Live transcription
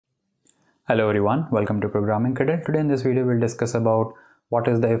Hello everyone, welcome to Programming Cradle. Today in this video we'll discuss about what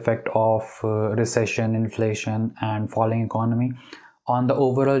is the effect of recession, inflation and falling economy on the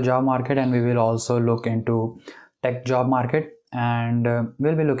overall job market, and we will also look into tech job market, and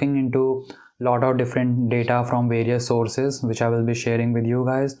we'll be looking into a lot of different data from various sources which I will be sharing with you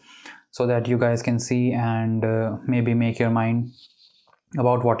guys so that you guys can see and maybe make your mind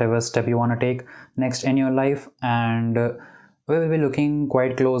about whatever step you want to take next in your life. And we will be looking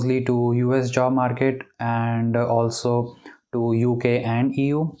quite closely to US job market and also to UK and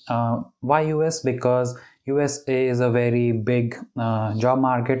EU. Why US? Because US is a very big job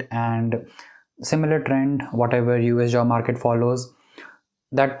market, and similar trend whatever US job market follows,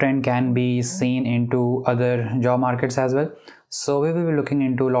 that trend can be seen into other job markets as well. So we will be looking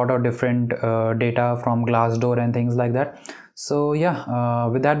into a lot of different data from Glassdoor and things like that. So yeah,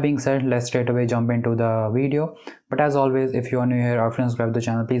 with that being said, let's straight away jump into the video. But as always, if you are new here or friends subscribe to the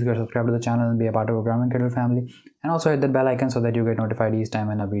channel, please go subscribe to the channel and be a part of the Programming Cradle family, and also hit that bell icon so that you get notified each time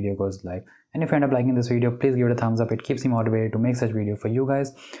when a video goes live. And if you end up liking this video, please give it a thumbs up. It keeps me motivated to make such video for you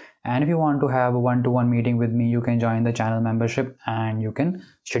guys. And if you want to have a one-to-one meeting with me, you can join the channel membership and you can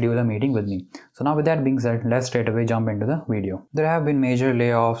schedule a meeting with me. So now with that being said, let's straight away jump into the video. There have been major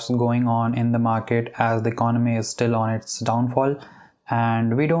layoffs going on in the market as the economy is still on its downfall,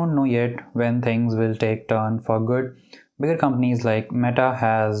 and we don't know yet when things will take turn for good. Bigger companies like Meta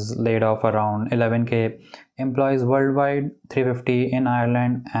has laid off around 11k employees worldwide, 350 in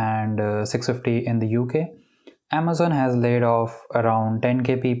Ireland and 650 in the UK. Amazon has laid off around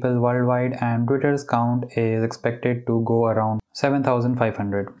 10k people worldwide, and Twitter's count is expected to go around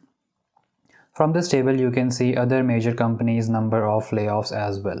 7,500. From this table you can see other major companies' number of layoffs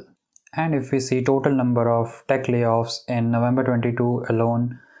as well. And if we see total number of tech layoffs in November 22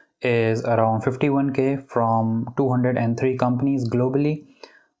 alone is around 51k from 203 companies globally.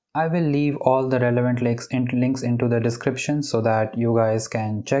 I will leave all the relevant links into the description so that you guys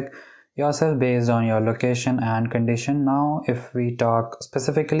can check yourself based on your location and condition. Now if we talk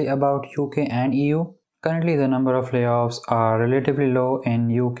specifically about UK and EU, currently the number of layoffs are relatively low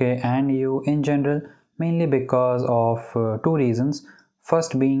in UK and EU in general, mainly because of two reasons.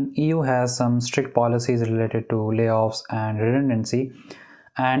 First being EU has some strict policies related to layoffs and redundancy,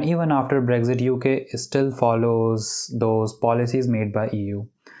 and even after Brexit UK still follows those policies made by EU.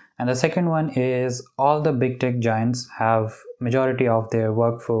 And the second one is all the big tech giants have majority of their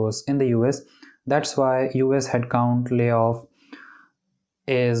workforce in the US. That's why US headcount layoff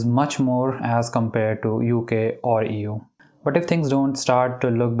is much more as compared to UK or EU. But if things don't start to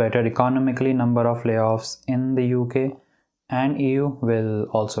look better economically, number of layoffs in the UK and EU will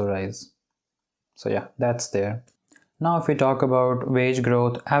also rise. So yeah, that's there. Now if we talk about wage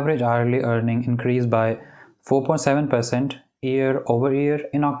growth, average hourly earning increased by 4.7% year over year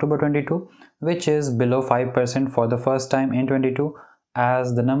in October 22, which is below 5% for the first time in 22,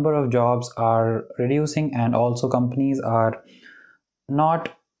 as the number of jobs are reducing and also companies are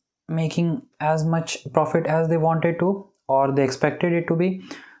not making as much profit as they wanted to or they expected it to be.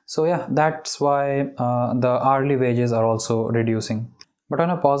 So yeah, that's why the hourly wages are also reducing. But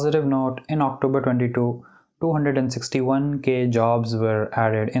on a positive note, in October 22, 261k jobs were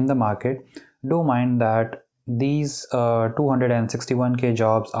added in the market. Do mind that these 261k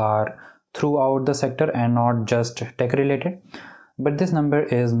jobs are throughout the sector and not just tech related, but this number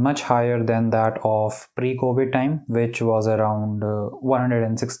is much higher than that of pre-COVID time, which was around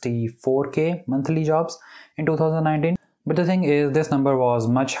 164k monthly jobs in 2019. But the thing is, this number was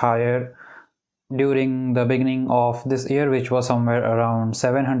much higher during the beginning of this year, which was somewhere around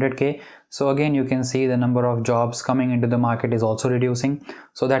 700k. So again, you can see the number of jobs coming into the market is also reducing.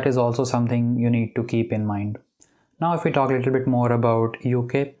 So that is also something you need to keep in mind. Now if we talk a little bit more about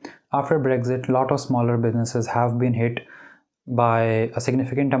UK, after Brexit, a lot of smaller businesses have been hit by a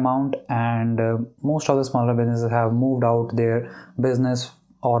significant amount, and most of the smaller businesses have moved out their business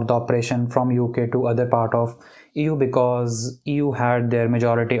or the operation from UK to other part of EU, because EU had their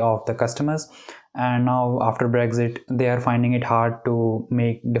majority of the customers, and now after Brexit they are finding it hard to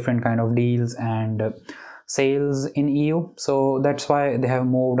make different kind of deals and sales in EU. So that's why they have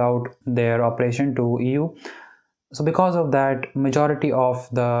moved out their operation to EU. So because of that, majority of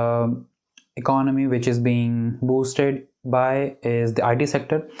the economy which is being boosted by is the IT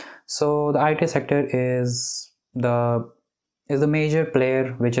sector. So the IT sector is the major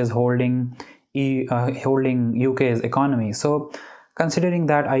player which is holding UK's economy. So considering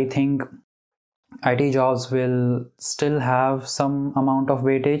that, I think IT jobs will still have some amount of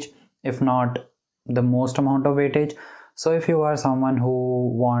weightage, if not the most amount of weightage. So if you are someone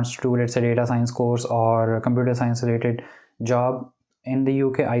who wants to do, let's say, data science course or computer science related job, in the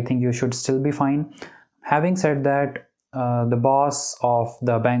UK, I think you should still be fine. Having said that, the boss of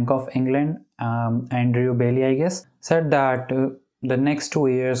the Bank of England, Andrew Bailey, I guess, said that the next 2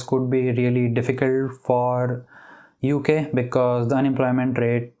 years could be really difficult for UK because the unemployment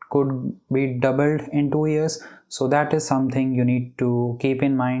rate could be doubled in 2 years. So that is something you need to keep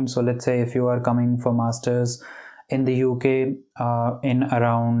in mind. So let's say if you are coming for masters in the UK in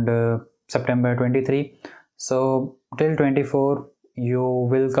around September 23, so till 24 you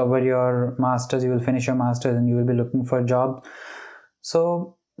will cover your masters, you will finish your masters, and you will be looking for a job.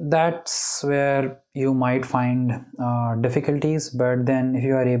 So that's where you might find difficulties, but then if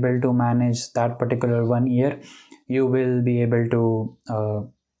you are able to manage that particular 1 year, you will be able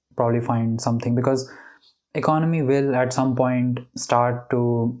to probably find something, because economy will at some point start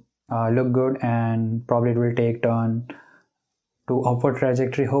to look good, and probably it will take turn to upward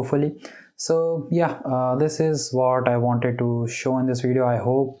trajectory, hopefully. So yeah, this is what I wanted to show in this video. I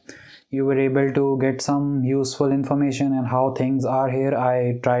hope you were able to get some useful information and how things are here.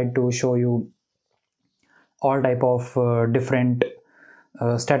 I tried to show you all type of different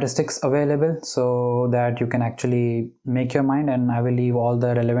statistics available so that you can actually make your mind, and I will leave all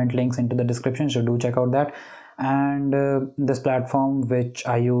the relevant links into the description, so do check out that. And this platform which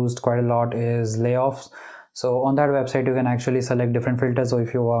I used quite a lot is Layoffs. So on that website you can actually select different filters. So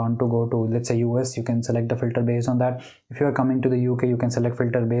if you want to go to, let's say, US, you can select the filter based on that. If you are coming to the UK, you can select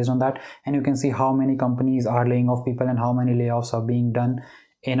filter based on that, and you can see how many companies are laying off people and how many layoffs are being done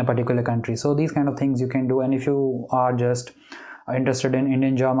in a particular country. So these kind of things you can do. And if you are just interested in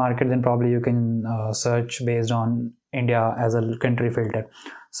Indian job market, then probably you can search based on India as a country filter.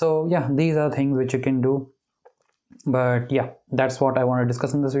 So yeah, these are things which you can do. But yeah, that's what I want to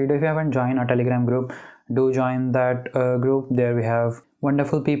discuss in this video. If you haven't joined our Telegram group, do join that group. There we have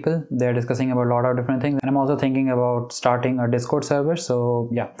wonderful people. They're discussing about a lot of different things, and I'm also thinking about starting a Discord server. So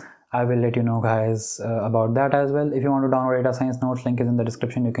yeah, I will let you know guys about that as well. If you want to download data science notes, link is in the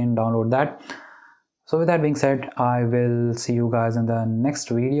description, you can download that. So with that being said, I will see you guys in the next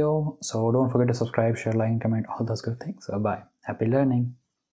video. So don't forget to subscribe, share, like, and comment, all those good things. So bye, happy learning.